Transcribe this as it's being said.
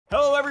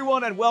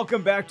everyone, and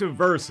welcome back to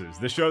Versus,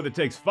 the show that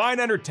takes fine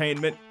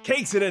entertainment,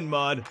 cakes it in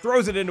mud,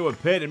 throws it into a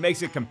pit, and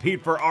makes it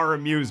compete for our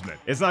amusement.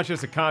 It's not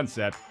just a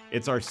concept,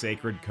 it's our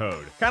sacred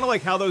code. Kind of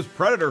like how those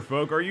predator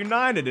folk are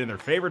united in their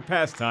favorite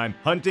pastime,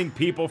 hunting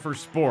people for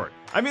sport.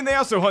 I mean, they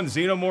also hunt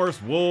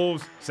xenomorphs,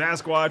 wolves,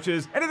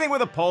 Sasquatches, anything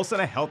with a pulse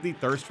and a healthy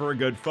thirst for a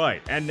good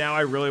fight. And now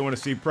I really want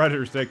to see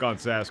predators take on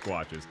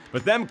Sasquatches.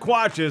 But them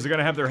Quatches are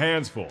gonna have their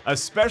hands full,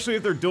 especially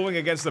if they're dueling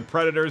against the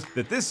predators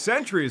that this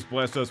century has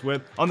blessed us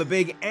with on the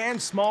big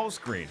and small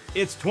screen.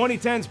 It's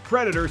 2010's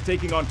Predators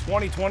taking on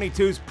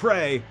 2022's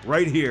Prey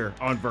right here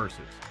on Versus.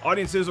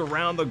 Audiences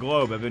around the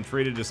globe have been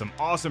treated to some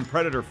awesome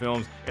Predator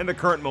films in the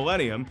current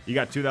millennium. You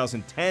got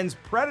 2010's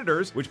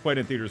Predators, which played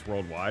in theaters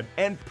worldwide,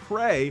 and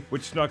Prey,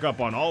 which snuck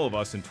up on all of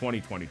us in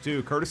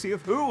 2022, courtesy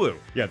of Hulu.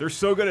 Yeah, they're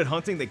so good at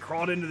hunting, they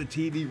crawled into the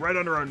TV right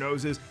under our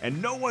noses,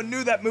 and no one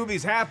knew that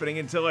movie's happening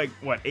until like,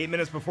 what, 8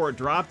 minutes before it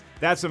dropped?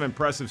 That's some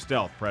impressive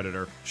stealth,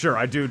 Predator. Sure,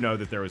 I do know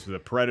that there was The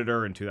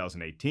Predator in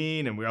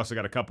 2018, and we also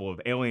got a couple of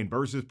Alien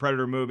vs.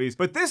 Predator movies,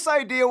 but this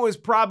idea was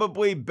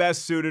probably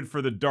best suited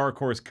for the Dark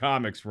Horse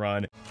Comics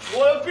run.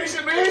 Want a piece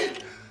of me?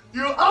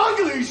 You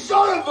ugly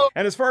son of a...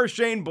 And as far as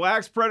Shane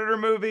Black's Predator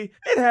movie,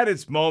 it had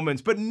its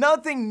moments, but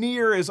nothing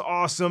near as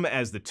awesome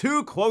as the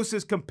two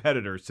closest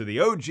competitors to the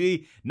OG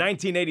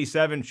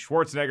 1987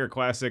 Schwarzenegger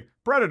classic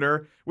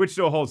Predator, which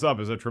still holds up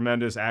as a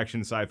tremendous action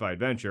sci-fi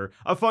adventure,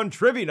 a fun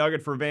trivia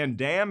nugget for Van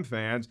Damme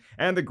fans,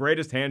 and the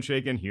greatest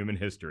handshake in human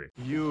history.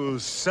 You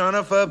son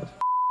of a...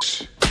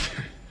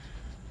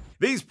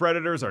 These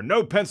Predators are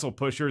no pencil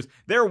pushers,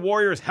 they're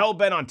warriors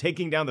hell-bent on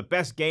taking down the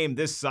best game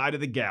this side of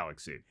the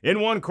galaxy.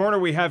 In one corner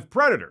we have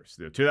Predators,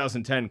 the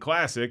 2010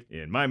 classic,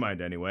 in my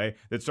mind anyway,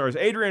 that stars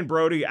Adrien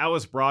Brody,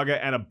 Alice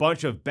Braga, and a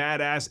bunch of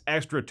badass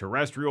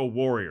extraterrestrial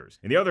warriors.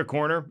 In the other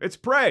corner, it's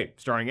Prey,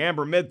 starring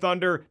Amber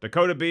Midthunder,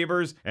 Dakota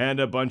Beavers, and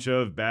a bunch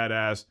of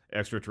badass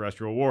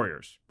extraterrestrial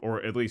warriors.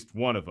 Or at least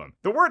one of them.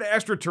 The word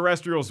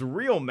extraterrestrial is a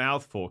real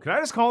mouthful. Can I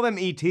just call them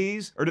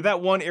ETs? Or did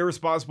that one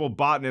irresponsible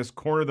botanist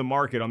corner the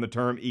market on the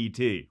term ET?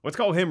 Let's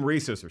call him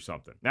Rhesus or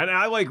something. And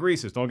I like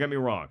Rhesus, don't get me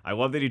wrong. I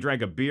love that he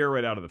drank a beer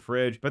right out of the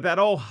fridge, but that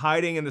old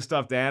hiding in the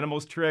stuffed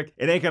animals trick,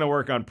 it ain't gonna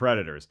work on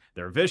Predators.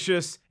 They're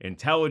vicious,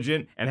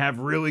 intelligent, and have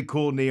really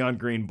cool neon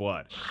green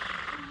blood.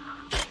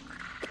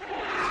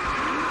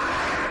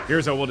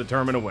 Here's how we'll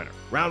determine a winner.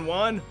 Round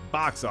 1,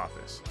 box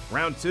office.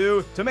 Round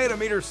 2, tomato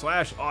meter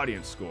 /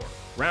 audience score.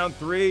 Round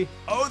 3,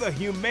 oh the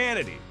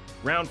humanity.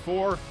 Round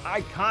 4,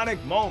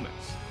 iconic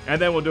moments. And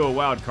then we'll do a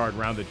wild card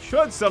round that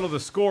should settle the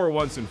score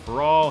once and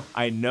for all.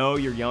 I know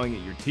you're yelling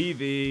at your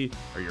TV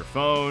or your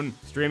phone,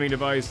 streaming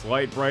device,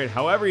 light bright,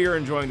 however you're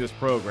enjoying this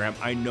program,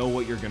 I know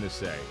what you're gonna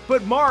say.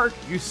 But Mark,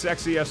 you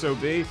sexy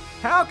SOB,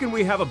 how can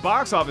we have a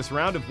box office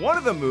round if one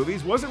of the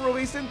movies wasn't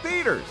released in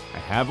theaters? I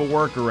have a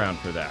workaround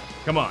for that.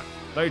 Come on.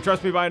 Don't you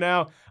trust me by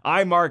now?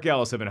 I, Mark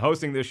Ellis, have been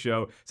hosting this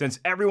show since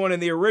everyone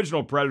in the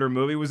original Predator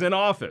movie was in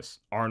office.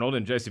 Arnold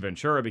and Jesse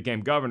Ventura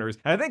became governors,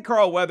 and I think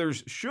Carl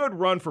Weathers should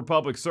run for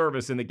public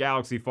service in the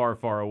galaxy far,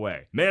 far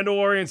away.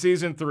 Mandalorian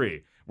Season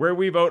 3, where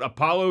we vote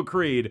Apollo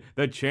Creed,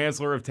 the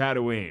Chancellor of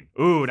Tatooine.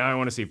 Ooh, now I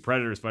want to see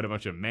Predators fight a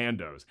bunch of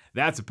Mandos.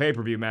 That's a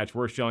pay-per-view match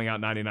worth shelling out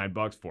 99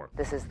 bucks for.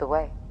 This is the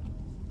way.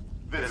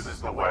 This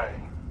is the way.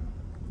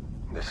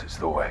 This is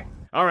the way.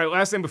 All right,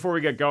 last thing before we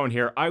get going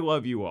here, I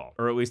love you all,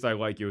 or at least I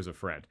like you as a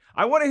friend.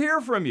 I want to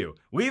hear from you.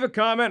 Leave a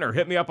comment or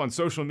hit me up on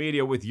social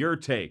media with your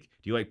take.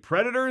 Do you like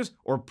Predators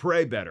or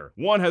Prey better?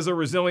 One has a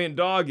resilient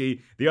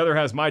doggy, the other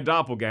has my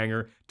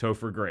doppelganger,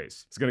 Topher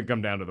Grace. It's gonna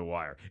come down to the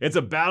wire. It's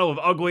a battle of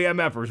ugly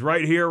MFers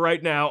right here,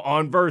 right now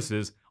on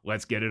Versus.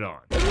 Let's get it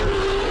on.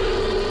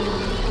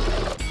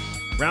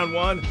 Round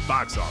 1,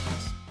 box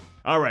office.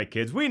 Alright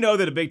kids, we know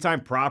that a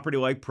big-time property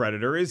like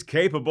Predator is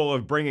capable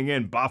of bringing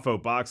in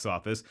boffo box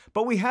office,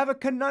 but we have a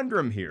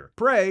conundrum here.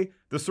 Prey,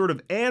 the sort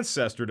of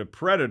ancestor to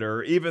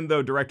Predator, even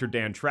though director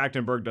Dan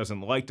Trachtenberg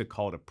doesn't like to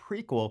call it a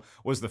prequel,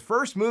 was the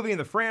first movie in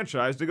the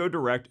franchise to go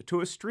direct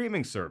to a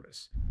streaming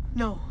service.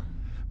 No.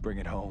 Bring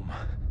it home.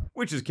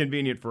 Which is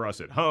convenient for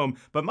us at home,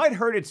 but might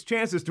hurt its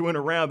chances to win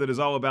a round that is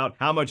all about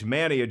how much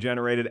mania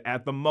generated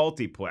at the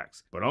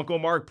multiplex. But Uncle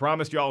Mark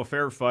promised y'all a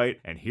fair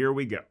fight, and here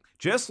we go.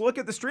 Just look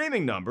at the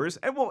streaming numbers,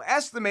 and we'll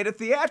estimate a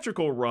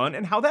theatrical run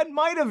and how that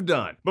might have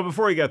done. But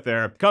before we get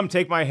there, come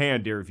take my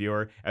hand, dear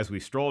viewer, as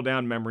we stroll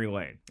down memory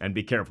lane. And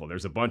be careful,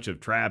 there's a bunch of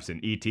traps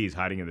and ETs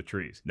hiding in the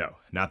trees. No,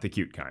 not the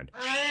cute kind.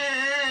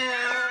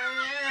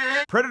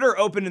 Predator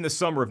opened in the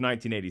summer of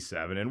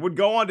 1987 and would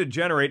go on to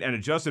generate, and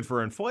adjusted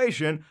for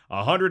inflation,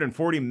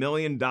 $140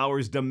 million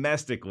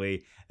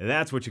domestically.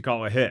 That's what you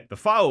call a hit. The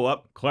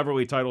follow-up,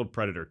 cleverly titled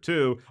Predator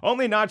 2,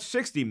 only notched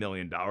 $60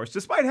 million,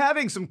 despite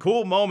having some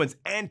cool moments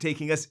and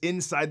taking us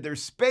inside their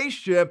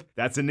spaceship.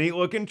 That's a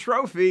neat-looking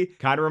trophy.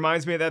 Kinda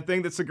reminds me of that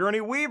thing that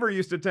Sigourney Weaver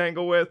used to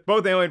tangle with.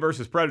 Both Alien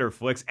vs. Predator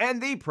flicks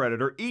and The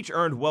Predator each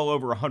earned well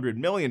over $100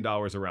 million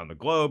around the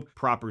globe.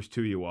 Propers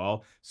to you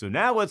all. So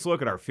now let's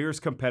look at our fierce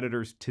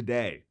competitors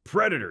today.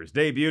 Predators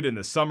debuted in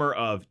the summer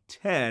of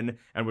 10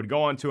 and would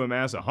go on to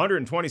amass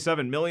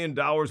 $127 million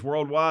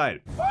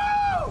worldwide.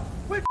 Woo!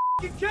 We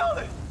f***ing killed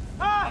it!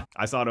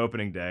 I saw it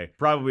opening day,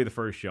 probably the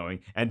first showing,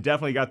 and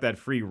definitely got that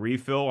free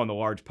refill on the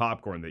large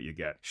popcorn that you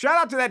get. Shout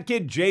out to that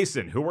kid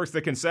Jason, who works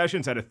the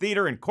concessions at a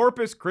theater in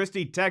Corpus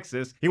Christi,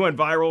 Texas. He went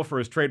viral for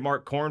his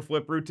trademark corn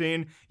flip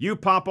routine. You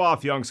pop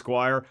off, young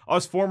squire.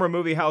 Us former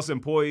movie house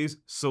employees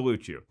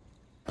salute you.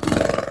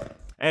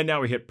 And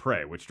now we hit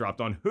Prey, which dropped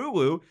on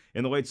Hulu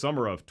in the late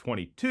summer of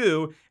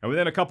 22, and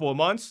within a couple of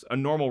months, a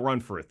normal run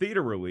for a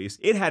theater release,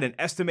 it had an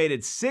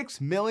estimated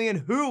 6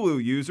 million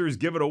Hulu users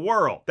give it a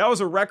whirl. That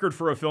was a record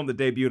for a film that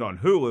debuted on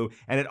Hulu,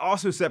 and it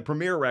also set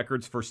premiere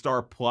records for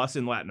Star Plus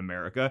in Latin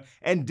America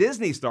and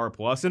Disney Star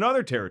Plus in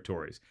other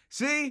territories.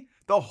 See?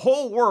 The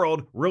whole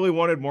world really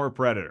wanted more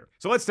Predator.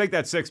 So let's take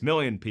that 6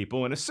 million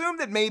people and assume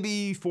that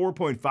maybe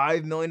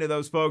 4.5 million of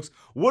those folks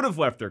would have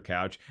left their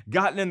couch,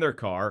 gotten in their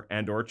car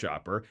and/or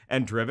chopper,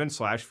 and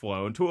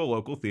driven/flown to a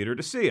local theater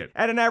to see it.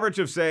 At an average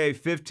of, say,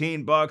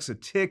 $15 a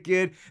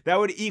ticket, that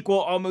would equal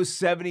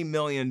almost $70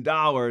 million,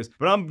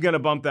 but I'm gonna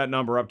bump that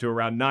number up to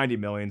around 90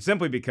 million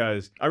simply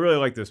because I really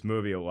like this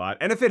movie a lot.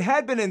 And if it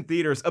had been in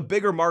theaters, a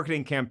bigger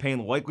marketing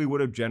campaign likely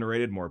would have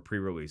generated more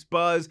pre-release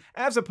buzz,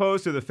 as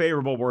opposed to the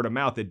favorable word of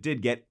mouth it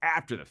did get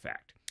after the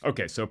fact.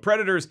 Okay, so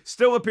Predators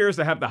still appears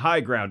to have the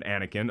high ground,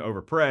 Anakin,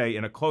 over Prey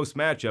in a close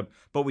matchup,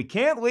 but we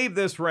can't leave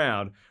this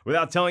round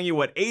without telling you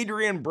what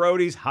Adrien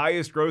Brody's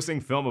highest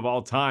grossing film of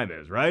all time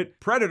is, right?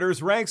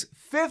 Predators ranks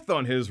 5th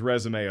on his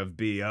resume of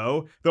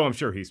BO, though I'm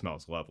sure he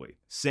smells lovely.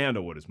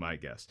 Sandalwood is my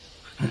guess.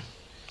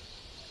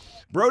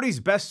 Brody's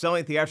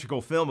best-selling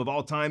theatrical film of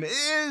all time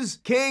is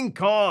King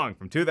Kong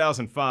from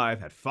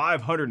 2005 at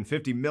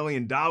 $550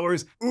 million.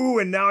 Ooh,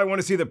 and now I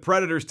want to see the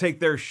Predators take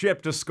their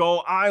ship to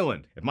Skull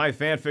Island. If my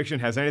fanfiction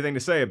has anything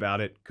to say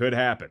about it, could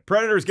happen.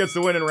 Predators gets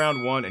the win in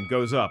round 1 and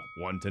goes up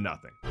 1-0.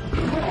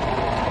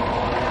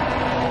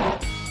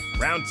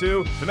 Round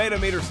 2, tomato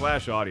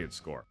meter/audience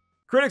score.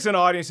 Critics and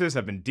audiences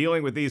have been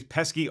dealing with these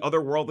pesky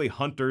otherworldly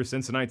hunters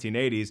since the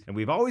 1980s, and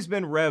we've always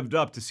been revved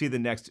up to see the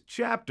next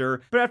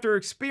chapter, but after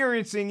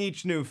experiencing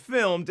each new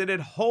film, did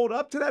it hold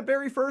up to that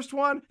very first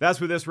one? That's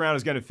what this round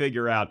is going to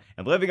figure out,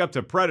 and living up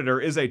to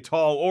Predator is a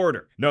tall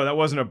order. No, that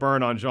wasn't a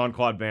burn on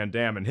Jean-Claude Van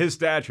Damme and his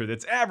stature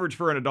that's average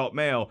for an adult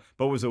male,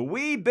 but was a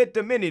wee bit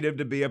diminutive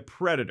to be a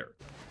Predator.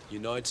 You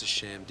know, it's a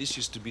shame. This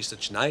used to be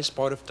such a nice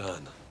part of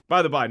town.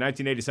 By the by,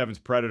 1987's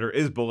Predator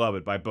is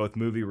beloved by both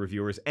movie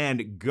reviewers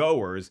and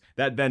goers.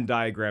 That Venn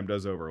diagram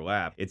does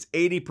overlap. It's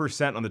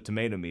 80% on the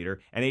tomato meter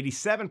and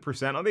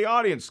 87% on the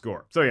audience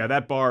score. So yeah,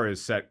 that bar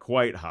is set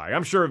quite high.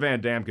 I'm sure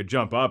Van Damme could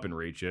jump up and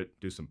reach it,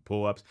 do some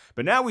pull-ups,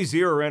 but now we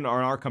zero in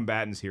on our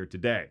combatants here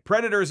today.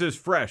 Predators is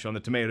fresh on the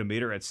tomato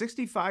meter at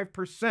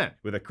 65%,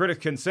 with a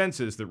critic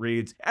consensus that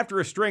reads, after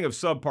a string of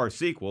subpar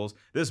sequels,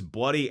 this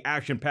bloody,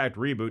 action-packed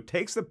reboot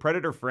takes the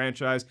Predator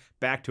franchise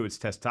back to its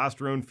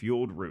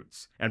testosterone-fueled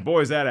roots. And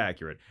boy, is that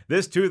accurate.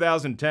 This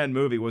 2010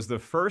 movie was the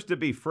first to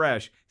be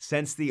fresh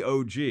since the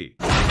OG.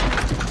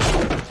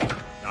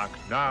 Knock,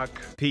 knock.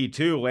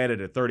 P2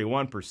 landed at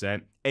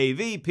 31%,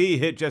 AVP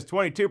hit just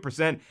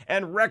 22%,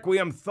 and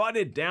Requiem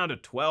thudded down to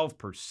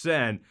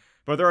 12%.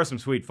 But there are some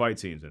sweet fight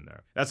scenes in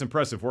there. That's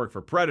impressive work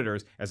for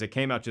Predators, as it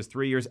came out just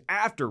 3 years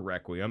after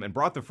Requiem and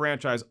brought the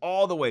franchise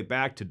all the way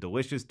back to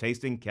delicious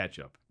tasting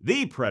ketchup.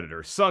 The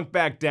Predator sunk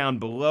back down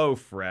below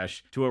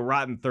fresh to a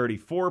rotten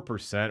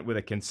 34%, with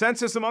a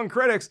consensus among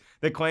critics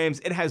that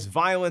claims it has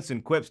violence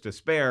and quips to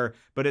spare,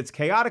 but its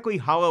chaotically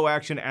hollow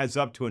action adds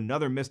up to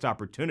another missed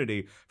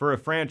opportunity for a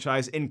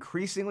franchise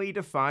increasingly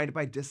defined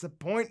by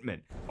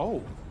disappointment.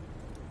 Oh.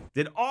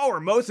 Did all or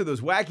most of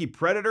those wacky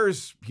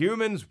predators,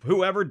 humans,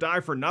 whoever die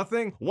for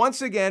nothing? Once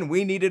again,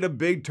 we needed a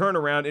big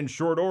turnaround in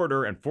short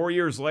order, and 4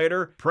 years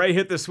later, Prey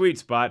hit the sweet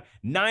spot.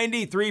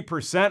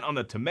 93% on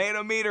the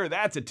tomato meter,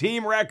 that's a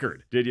team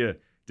record. Did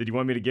you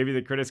want me to give you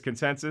the critics'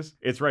 consensus?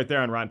 It's right there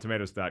on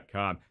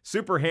RottenTomatoes.com.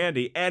 Super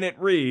handy, and it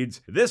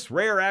reads, this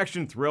rare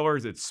action thriller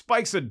that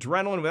spikes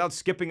adrenaline without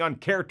skipping on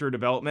character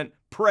development,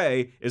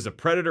 Prey is a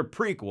Predator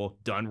prequel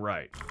done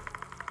right.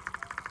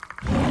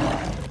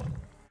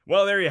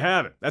 Well, there you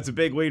have it. That's a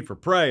big lead for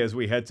Prey as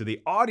we head to the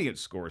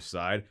audience score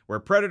side, where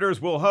Predators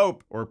will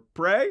hope, or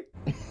pray?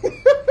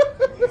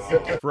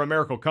 For a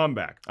miracle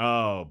comeback.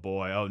 Oh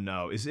boy, oh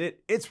no.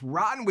 It's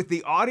rotten with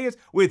the audience?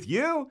 With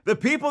you? The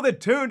people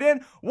that tuned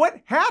in?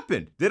 What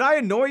happened? Did I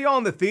annoy y'all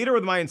in the theater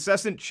with my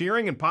incessant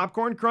cheering and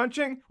popcorn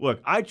crunching?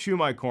 Look, I chew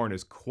my corn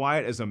as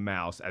quiet as a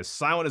mouse, as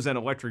silent as an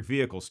electric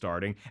vehicle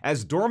starting,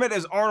 as dormant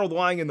as Arnold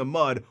lying in the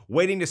mud,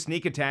 waiting to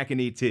sneak attack an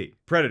ET.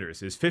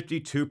 Predators is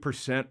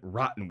 52%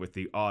 rotten with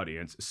the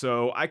audience,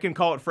 so I can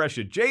call it fresh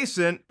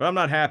adjacent, but I'm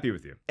not happy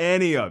with you.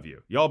 Any of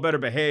you. Y'all better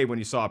behave when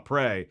you saw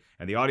Prey,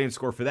 and the audience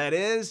score for that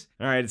is,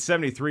 all right, it's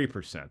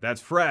 73%.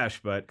 That's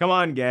fresh, but come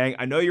on, gang.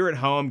 I know you're at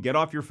home. Get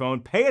off your phone.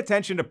 Pay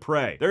attention to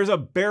Prey. There's a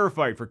bear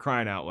fight, for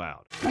crying out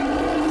loud.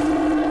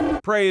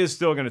 Prey is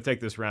still going to take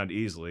this round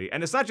easily,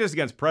 and it's not just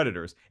against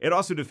Predators, it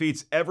also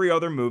defeats every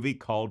other movie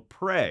called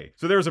Prey.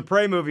 So there was a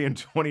Prey movie in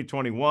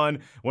 2021,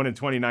 one in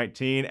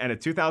 2019, and a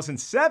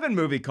 2007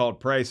 movie called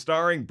Prey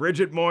starring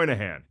Bridget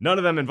Moynihan. None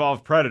of them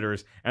involve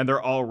Predators, and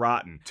they're all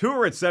rotten. 2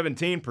 are at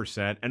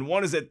 17%, and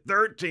 1 is at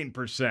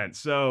 13%,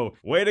 so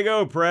way to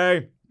go,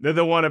 Prey. They're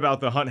the one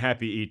about the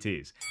hunt-happy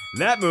ETs.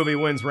 That movie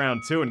wins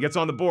round 2 and gets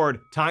on the board,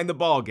 tying the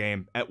ball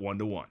game at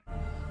 1-1.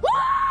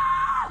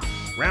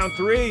 Round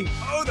 3,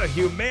 oh, the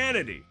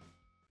humanity,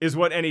 is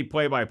what any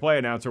play-by-play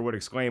announcer would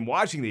exclaim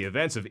watching the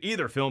events of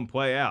either film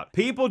play out.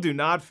 People do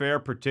not fare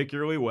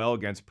particularly well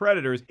against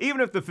Predators, even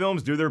if the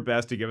films do their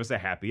best to give us a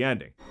happy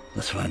ending.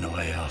 Let's find a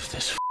way off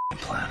this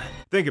planet.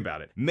 Think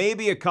about it.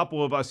 Maybe a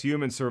couple of us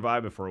humans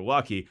survive if we're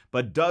lucky,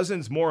 but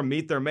dozens more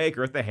meet their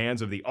maker at the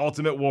hands of the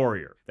Ultimate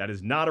Warrior. That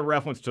is not a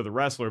reference to the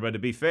wrestler, but to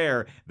be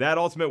fair, that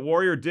Ultimate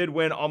Warrior did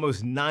win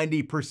almost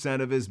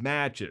 90% of his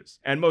matches.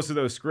 And most of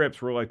those scripts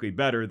were likely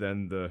better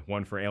than the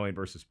one for Alien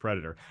vs.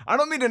 Predator. I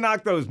don't mean to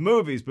knock those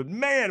movies, but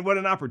man, what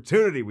an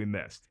opportunity we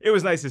missed. It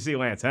was nice to see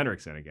Lance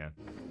Henriksen again.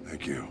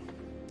 Thank you.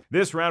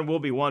 This round will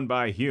be won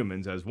by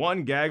humans, as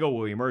one gaggle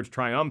will emerge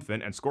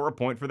triumphant and score a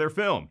point for their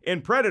film.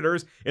 In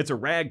Predators, it's a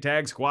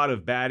ragtag squad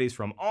of baddies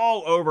from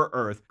all over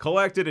Earth,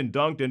 collected and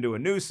dunked into a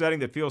new setting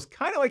that feels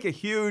kind of like a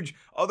huge,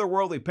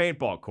 otherworldly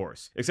paintball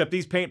course. Except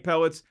these paint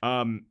pellets,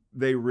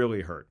 they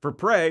really hurt. For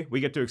Prey,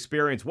 we get to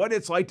experience what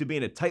it's like to be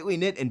in a tightly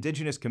knit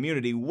indigenous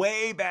community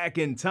way back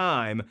in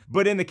time,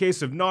 but in the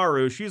case of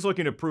Naru, she's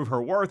looking to prove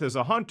her worth as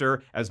a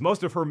hunter, as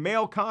most of her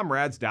male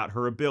comrades doubt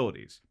her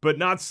abilities. But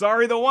not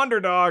sorry the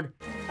Wonder Dog!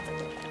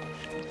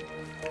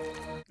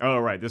 Oh,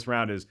 right, this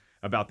round is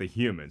about the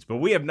humans, but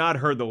we have not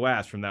heard the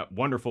last from that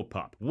wonderful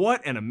pup.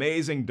 What an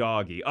amazing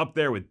doggy, up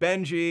there with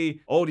Benji,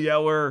 Old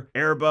Yeller,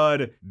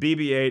 Airbud,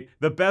 BB-8,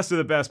 the best of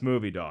the best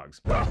movie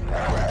dogs.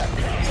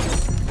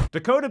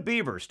 Dakota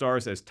Beavers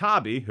stars as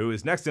Tabi, who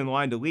is next in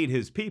line to lead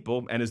his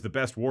people and is the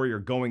best warrior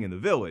going in the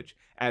village.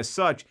 As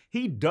such,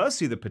 he does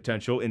see the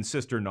potential in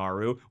Sister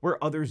Naru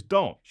where others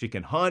don't. She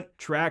can hunt,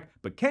 track,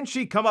 but can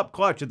she come up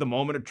clutch at the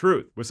moment of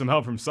truth? With some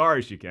help from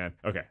Sorry she can.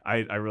 Okay,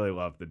 I really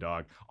love the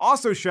dog.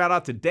 Also shout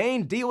out to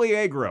Dane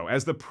DeLiegro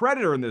as the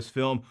Predator in this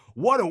film.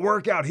 What a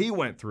workout he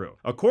went through.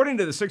 According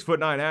to the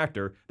 6'9"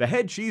 actor, the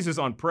head cheeses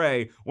on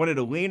Prey wanted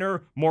a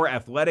leaner, more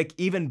athletic,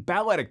 even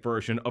balletic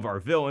version of our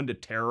villain to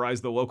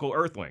terrorize the local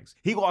Earthlings.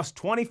 He lost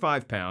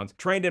 25 pounds,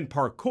 trained in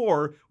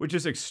parkour, which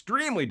is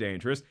extremely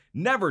dangerous.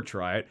 Never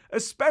try it,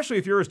 especially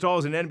if you're as tall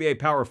as an NBA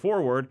power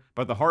forward,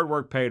 but the hard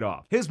work paid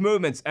off. His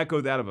movements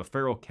echo that of a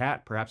feral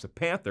cat, perhaps a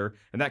panther,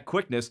 and that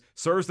quickness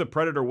serves the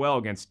Predator well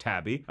against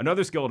Tabi,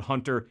 another skilled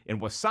hunter in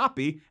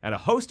Wasapi, and a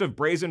host of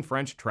brazen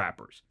French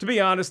trappers. To be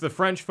honest, the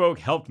French folk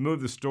helped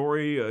move the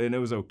story, and it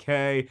was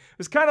okay.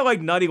 It's kind of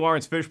like Nutty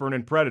Lawrence Fishburne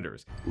in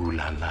Predators. Ooh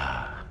la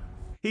la.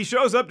 He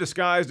shows up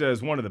disguised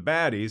as one of the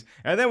baddies,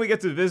 and then we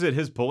get to visit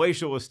his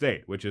palatial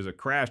estate, which is a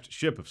crashed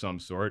ship of some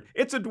sort.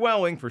 It's a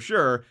dwelling for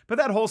sure, but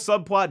that whole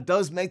subplot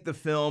does make the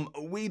film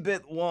a wee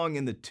bit long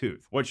in the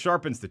tooth. What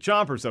sharpens the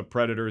chompers of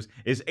Predators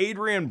is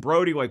Adrien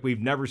Brody like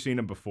we've never seen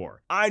him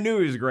before. I knew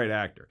he was a great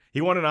actor. He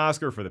won an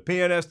Oscar for The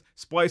Pianist,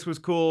 Splice was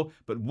cool,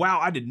 but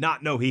wow, I did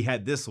not know he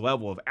had this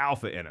level of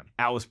alpha in him.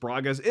 Alice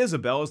Braga's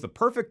Isabel is the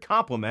perfect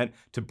complement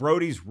to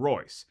Brody's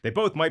Royce. They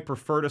both might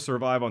prefer to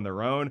survive on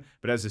their own,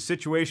 but as the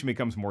situation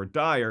becomes more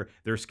dire,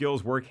 their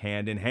skills work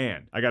hand in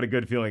hand. I got a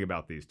good feeling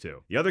about these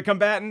two. The other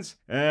combatants,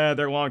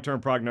 their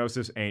long-term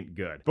prognosis ain't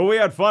good. But we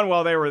had fun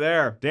while they were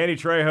there. Danny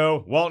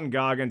Trejo, Walton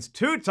Goggins,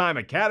 2-time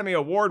Academy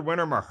Award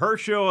winner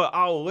Mahershala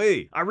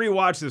Ali. I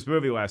rewatched this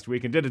movie last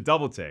week and did a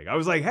double take. I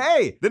was like,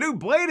 hey, the new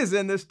Blade is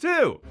in this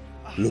too.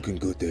 Looking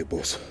good there,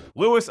 boss.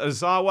 Louis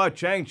Azawa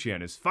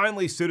Changqian is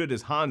finally suited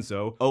as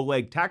Hanzo,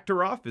 Oleg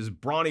Taktarov is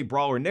brawny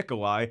brawler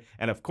Nikolai,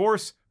 and of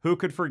course, who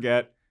could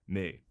forget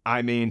me?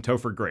 I mean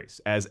Topher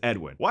Grace as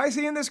Edwin. Why is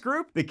he in this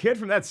group? The kid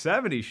from that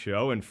 70s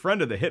show and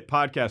friend of the hit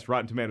podcast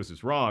Rotten Tomatoes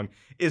is Wrong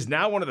is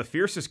now one of the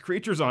fiercest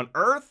creatures on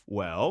Earth?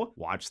 Well,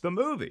 watch the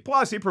movie.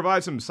 Plus, he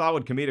provides some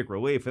solid comedic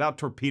relief without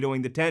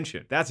torpedoing the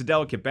tension. That's a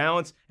delicate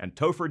balance, and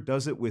Topher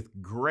does it with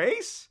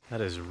grace?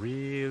 That is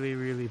really,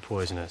 really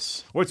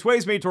poisonous. What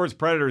sways me towards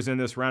Predators in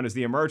this round is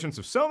the emergence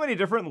of so many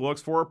different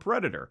looks for a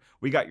Predator.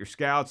 We got your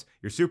Scouts,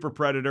 your Super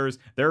Predators,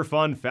 their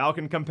fun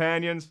Falcon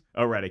companions.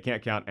 Oh right, I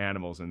can't count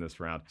animals in this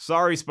round.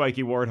 Sorry,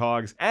 spiky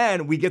warthogs.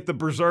 And we get the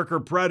Berserker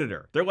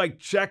Predator. They're like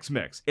Chex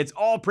Mix. It's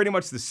all pretty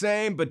much the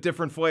same, but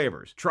different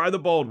flavors. Try the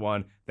bold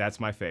one. That's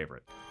my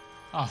favorite.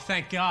 Oh,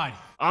 thank God.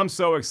 I'm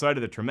so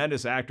excited that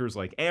tremendous actors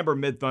like Amber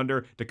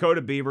Midthunder,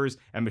 Dakota Beavers,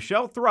 and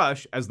Michelle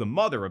Thrush, as the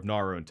mother of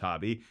Naru and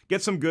Tabi,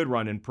 get some good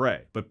run in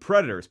Prey. But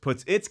Predators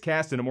puts its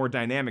cast in a more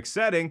dynamic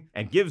setting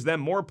and gives them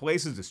more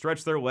places to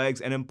stretch their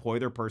legs and employ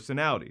their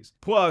personalities.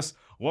 Plus,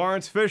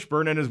 Lawrence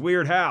Fishburne and his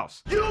weird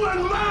house. You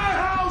in my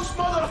house,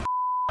 mother.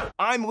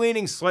 I'm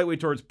leaning slightly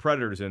towards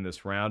Predators in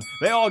this round.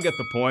 They all get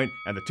the point,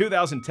 and the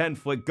 2010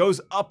 flick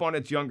goes up on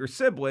its younger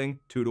sibling,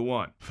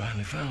 2-1.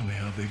 Finally found me,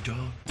 huh, big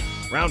dog?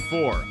 Round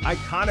 4,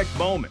 iconic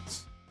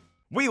moments.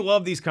 We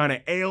love these kind of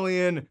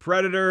Alien,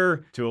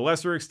 Predator, to a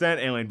lesser extent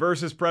Alien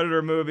vs.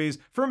 Predator movies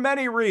for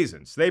many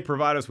reasons. They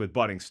provide us with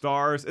budding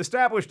stars,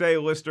 established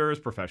A-listers,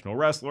 professional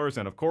wrestlers,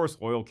 and of course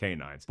loyal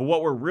canines. But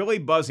what we're really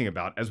buzzing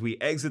about as we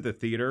exit the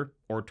theater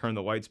or turn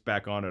the lights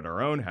back on at our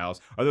own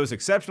house are those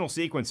exceptional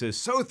sequences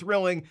so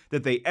thrilling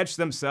that they etch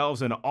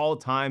themselves into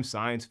all-time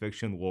science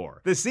fiction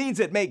lore. The scenes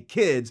that make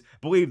kids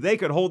believe they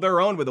could hold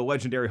their own with a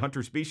legendary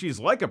hunter species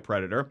like a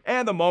predator,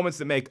 and the moments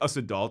that make us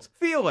adults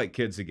feel like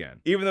kids again.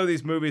 Even though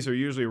these movies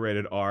are usually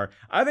rated R,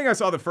 I think I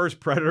saw the first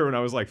Predator when I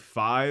was like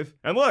 5,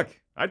 and look,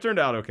 I turned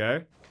out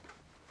okay.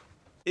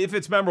 If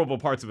it's memorable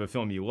parts of a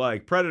film you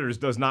like, Predators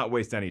does not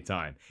waste any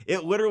time.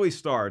 It literally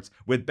starts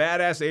with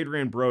badass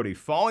Adrien Brody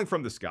falling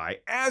from the sky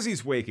as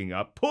he's waking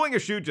up, pulling a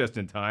chute just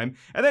in time,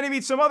 and then he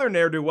meets some other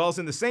ne'er-do-wells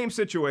in the same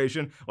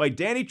situation like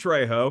Danny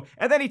Trejo,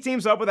 and then he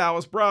teams up with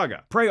Alice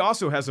Braga. Prey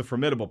also has a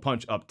formidable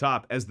punch up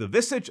top as the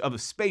visage of a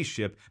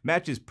spaceship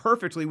matches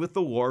perfectly with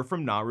the lore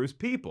from Naru's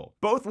people.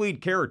 Both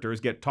lead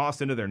characters get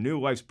tossed into their new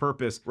life's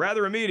purpose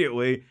rather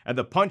immediately, and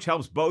the punch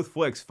helps both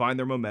flicks find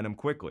their momentum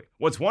quickly.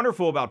 What's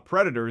wonderful about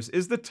Predators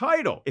is the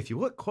title. If you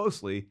look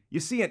closely,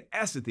 you see an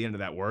S at the end of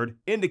that word,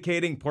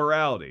 indicating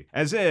plurality.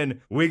 As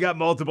in, we got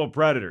multiple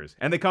predators,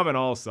 and they come in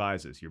all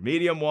sizes. Your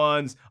medium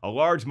ones, a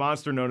large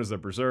monster known as the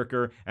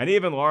Berserker, and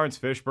even Lawrence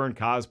Fishburne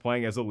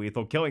cosplaying as a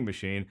lethal killing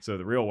machine, so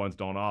the real ones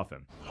don't off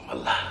him. I'm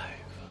alive.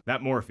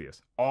 That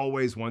Morpheus,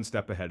 always one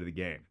step ahead of the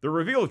game. The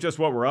reveal of just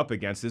what we're up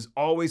against is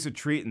always a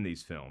treat in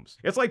these films.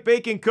 It's like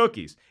baking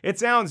cookies. It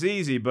sounds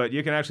easy, but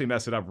you can actually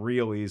mess it up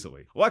real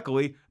easily.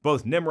 Luckily,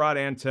 both Nimrod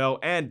Antel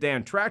and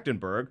Dan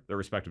Trachtenberg, their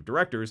respective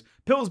directors,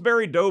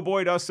 Pillsbury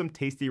Doughboyed us some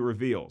tasty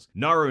reveals.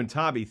 Naru and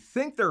Tabi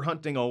think they're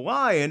hunting a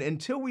lion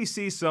until we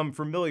see some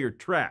familiar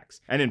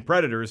tracks. And in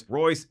Predators,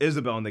 Royce,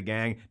 Isabel, and the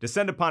gang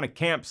descend upon a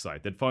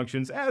campsite that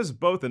functions as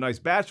both a nice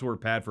bachelor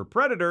pad for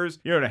predators,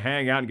 to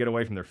hang out and get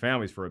away from their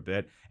families for a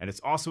bit, and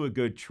it's also a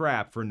good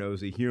trap for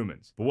nosy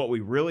humans. But what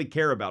we really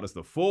care about is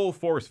the full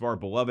force of our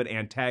beloved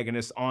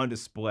antagonists on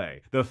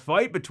display. The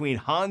fight between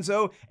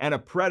Hanzo and a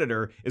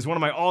predator is one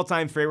of my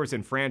all-time favorites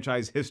in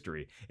franchise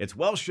history. It's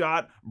well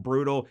shot,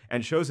 brutal,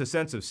 and shows a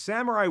sense of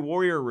samurai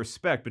warrior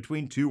respect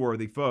between two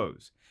worthy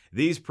foes.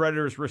 These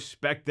predators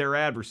respect their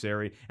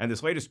adversary, and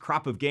this latest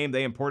crop of game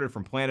they imported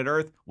from planet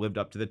Earth lived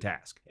up to the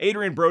task.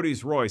 Adrien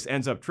Brody's Royce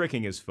ends up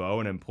tricking his foe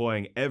and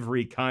employing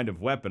every kind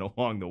of weapon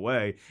along the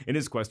way in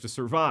his quest to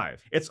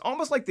survive. It's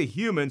almost like the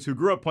humans who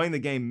grew up playing the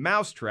game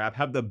Mousetrap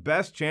have the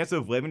best chance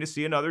of living to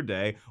see another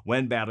day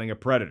when battling a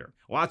predator.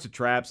 Lots of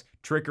traps,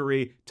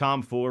 trickery,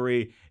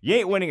 tomfoolery. You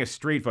ain't winning a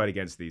street fight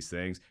against these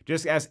things.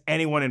 Just ask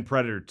anyone in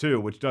Predator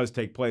 2, which does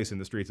take place in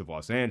the streets of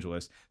Los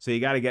Angeles, so you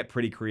gotta get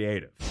pretty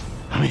creative.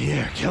 I'm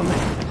here, kill me.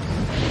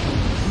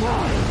 Come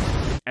on.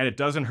 And it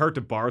doesn't hurt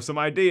to borrow some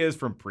ideas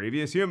from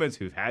previous humans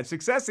who've had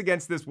success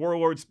against this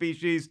warlord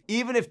species,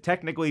 even if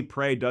technically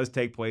Prey does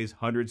take place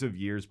hundreds of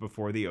years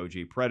before the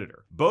OG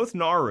Predator. Both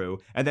Naru,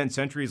 and then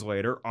centuries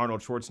later,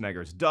 Arnold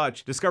Schwarzenegger's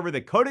Dutch, discover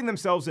that coating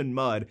themselves in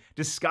mud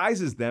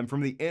disguises them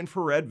from the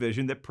infrared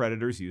vision that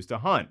predators use to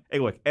hunt. Hey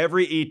look,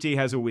 every ET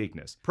has a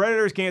weakness.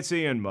 Predators can't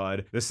see in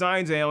mud, the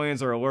Signs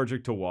aliens are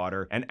allergic to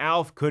water, and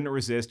Alf couldn't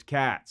resist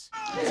cats.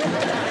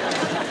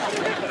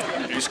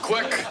 He's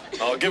quick.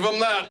 I'll give him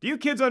that. Do you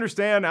kids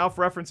understand Alf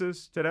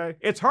references today?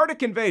 It's hard to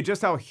convey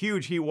just how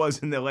huge he was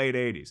in the late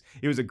 80s.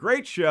 He was a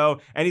great show,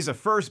 and he's a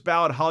first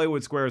ballot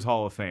Hollywood Squares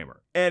Hall of Famer.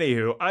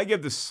 Anywho, I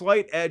give the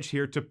slight edge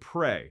here to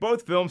Prey.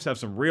 Both films have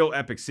some real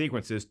epic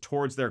sequences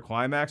towards their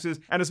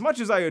climaxes, and as much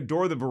as I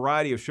adore the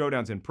variety of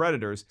showdowns in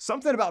Predators,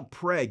 something about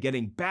Prey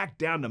getting back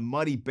down to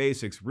muddy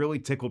basics really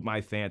tickled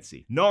my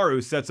fancy.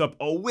 Naru sets up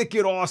a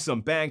wicked awesome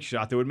bank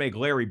shot that would make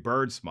Larry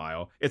Bird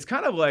smile. It's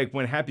kind of like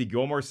when Happy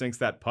Gilmore sinks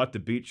that putt to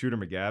beat Shooter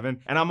McGavin,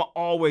 and I'm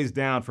always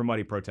down for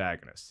muddy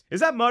protagonists. Is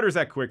that mud or is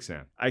that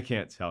quicksand? I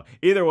can't tell.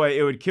 Either way,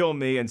 it would kill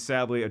me and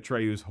sadly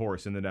Atreyu's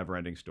horse in the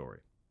never-ending story.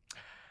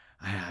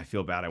 I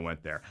feel bad I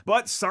went there.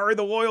 But sorry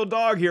the loyal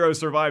dog hero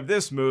survived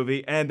this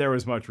movie, and there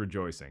was much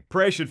rejoicing.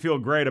 Prey should feel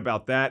great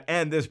about that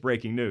and this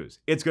breaking news.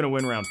 It's gonna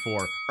win round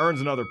 4,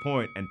 earns another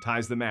point, and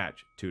ties the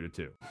match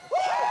 2-2.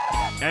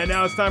 And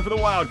now it's time for the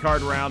wild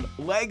card round,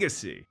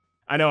 Legacy.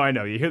 I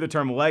know, you hear the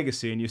term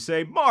legacy and you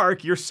say,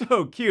 Mark, you're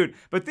so cute,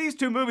 but these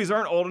two movies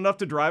aren't old enough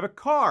to drive a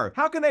car.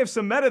 How can they have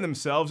cemented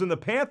themselves in the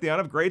pantheon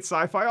of great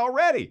sci-fi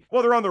already?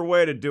 Well, they're on their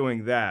way to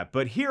doing that,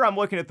 but here I'm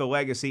looking at the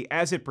legacy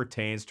as it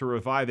pertains to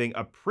reviving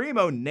a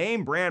primo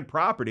name brand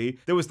property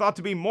that was thought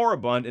to be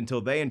moribund until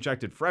they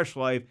injected fresh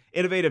life,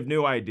 innovative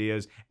new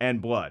ideas,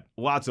 and blood.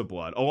 Lots of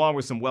blood, along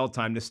with some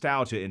well-timed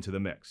nostalgia into the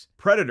mix.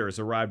 Predators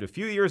arrived a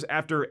few years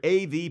after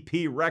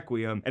AVP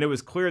Requiem, and it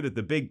was clear that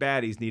the big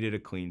baddies needed a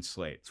clean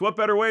slate. So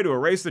what better way to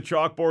erase the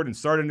chalkboard and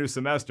start a new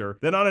semester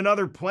than on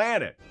another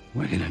planet?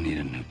 We're gonna need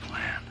a new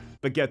plan.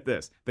 But get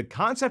this, the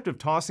concept of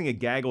tossing a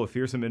gaggle of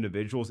fearsome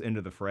individuals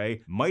into the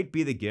fray might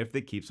be the gift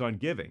that keeps on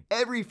giving.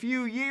 Every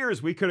few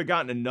years, we could have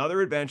gotten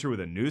another adventure with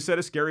a new set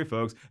of scary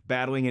folks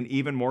battling an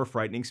even more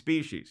frightening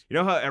species. You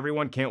know how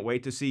everyone can't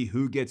wait to see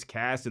who gets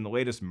cast in the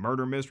latest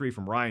murder mystery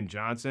from Rian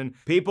Johnson?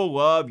 People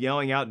love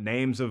yelling out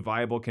names of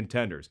viable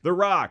contenders. The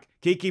Rock,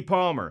 Keke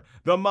Palmer,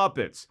 The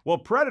Muppets. Well,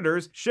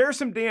 Predators share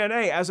some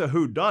DNA as a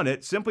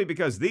whodunit simply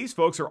because these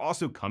folks are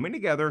also coming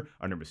together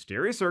under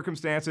mysterious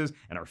circumstances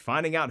and are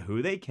finding out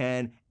who they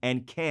can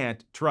and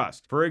can't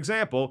trust. For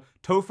example,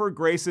 Topher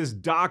Grace's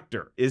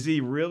doctor. Is he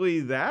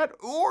really that?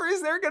 Or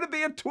is there gonna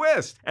be a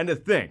twist? And to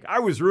think, I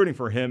was rooting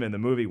for him in the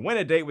movie Win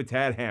a Date with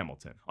Tad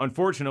Hamilton.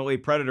 Unfortunately,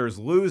 Predators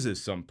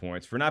loses some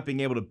points for not being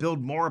able to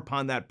build more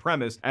upon that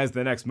premise, as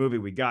the next movie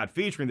we got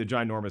featuring the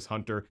ginormous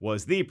hunter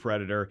was The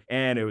Predator,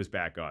 and it was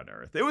back on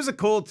Earth. It was a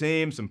cool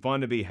team, some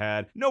fun to be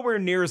had, nowhere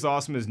near as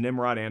awesome as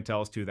Nimrod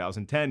Antel's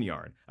 2010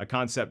 yarn, a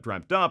concept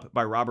dreamt up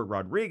by Robert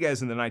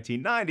Rodriguez in the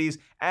 1990s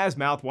as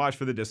mouthwash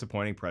for the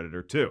disappointing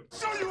Predator 2.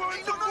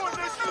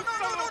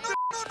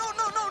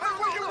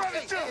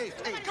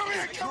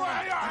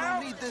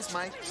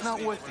 Mike. It's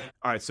not worth it.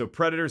 All right, so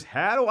Predators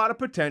had a lot of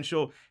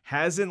potential,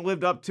 hasn't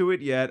lived up to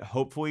it yet.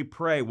 Hopefully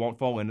Prey won't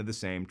fall into the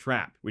same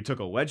trap. We took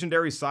a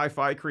legendary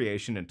sci-fi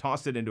creation and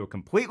tossed it into a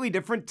completely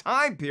different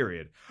time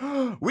period.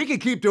 We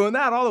could keep doing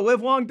that all the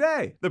live long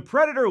day. The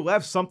Predator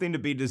left something to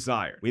be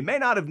desired. We may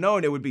not have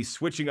known it would be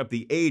switching up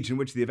the age in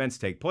which the events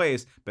take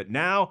place, but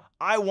now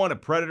I want a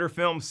Predator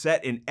film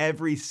set in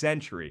every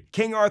century.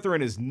 King Arthur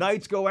and his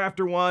knights go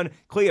after one,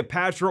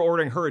 Cleopatra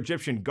ordering her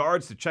Egyptian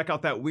guards to check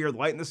out that weird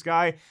light in the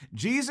sky.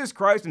 Jesus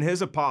Christ and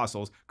his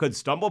apostles could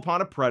stumble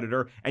upon a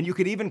predator, and you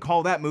could even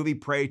call that movie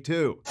Prey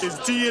 2. Is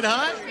tea it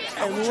hot?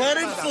 And let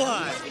it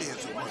fly.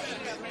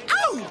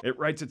 Ow! It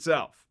writes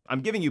itself. I'm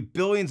giving you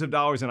billions of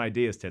dollars in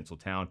ideas,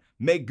 Tinseltown.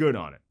 Make good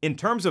on it. In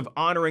terms of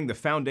honoring the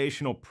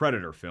foundational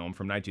Predator film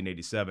from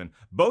 1987,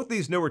 both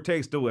these newer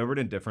takes delivered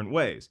in different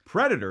ways.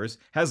 Predators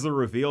has the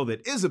reveal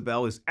that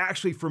Isabel is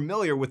actually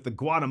familiar with the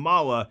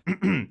Guatemala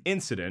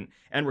incident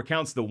and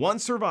recounts the one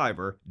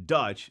survivor,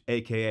 Dutch,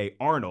 aka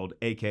Arnold,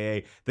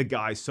 aka the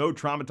guy so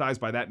traumatized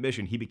by that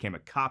mission he became a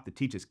cop that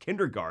teaches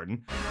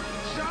kindergarten,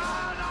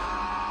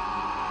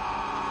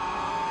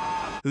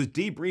 whose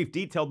debrief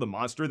detailed the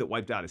monster that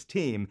wiped out his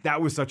team.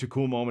 That was such a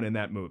cool moment in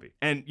that movie.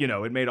 And, you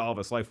know, it made all of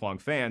us lifelong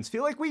fans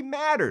feel like we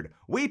mattered.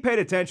 We paid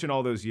attention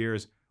all those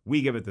years.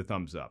 We give it the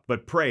thumbs up.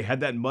 But Prey had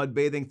that mud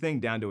bathing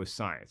thing down to a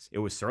science. It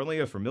was certainly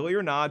a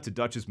familiar nod to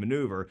Dutch's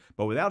maneuver,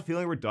 but without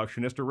feeling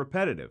reductionist or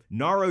repetitive.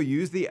 Naro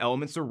used the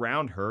elements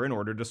around her in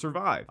order to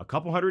survive. A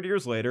couple hundred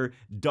years later,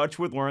 Dutch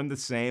would learn the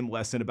same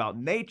lesson about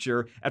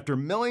nature after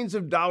millions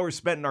of dollars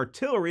spent in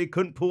artillery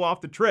couldn't pull off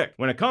the trick.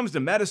 When it comes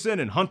to medicine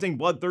and hunting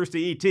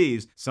bloodthirsty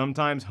ETs,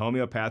 sometimes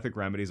homeopathic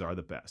remedies are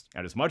the best.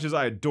 And as much as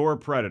I adore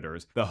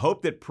Predators, the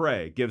hope that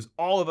Prey gives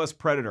all of us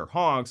Predator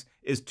honks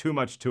is too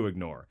much to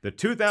ignore. The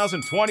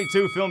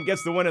 2022 film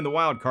gets the win in the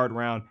wildcard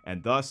round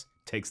and thus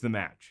takes the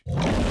match.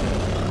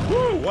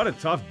 Woo, what a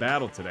tough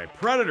battle today.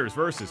 Predators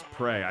versus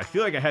Prey. I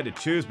feel like I had to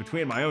choose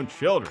between my own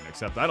children,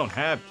 except I don't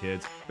have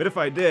kids. But if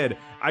I did,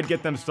 I'd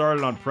get them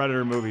started on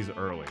Predator movies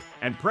early.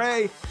 And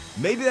Prey,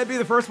 maybe that'd be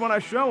the first one I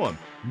show them.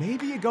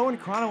 Maybe you go in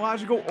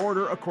chronological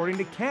order according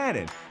to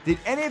canon. Did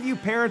any of you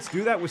parents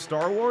do that with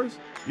Star Wars?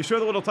 You show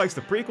the little tykes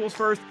the prequels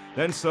first,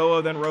 then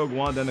Solo, then Rogue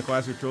One, then the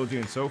classic trilogy,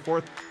 and so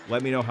forth?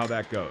 Let me know how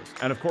that goes.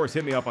 And of course,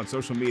 hit me up on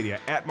social media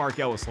at Mark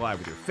Ellis Live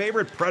with your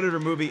favorite Predator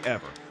movie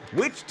ever.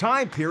 Which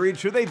time period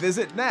should they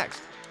visit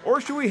next? Or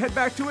should we head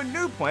back to a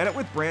new planet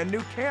with brand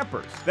new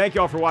campers? Thank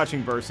y'all for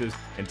watching Versus.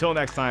 Until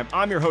next time,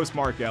 I'm your host,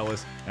 Mark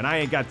Ellis, and I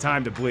ain't got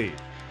time to bleed.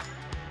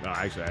 No,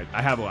 actually,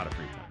 I have a lot of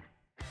free time.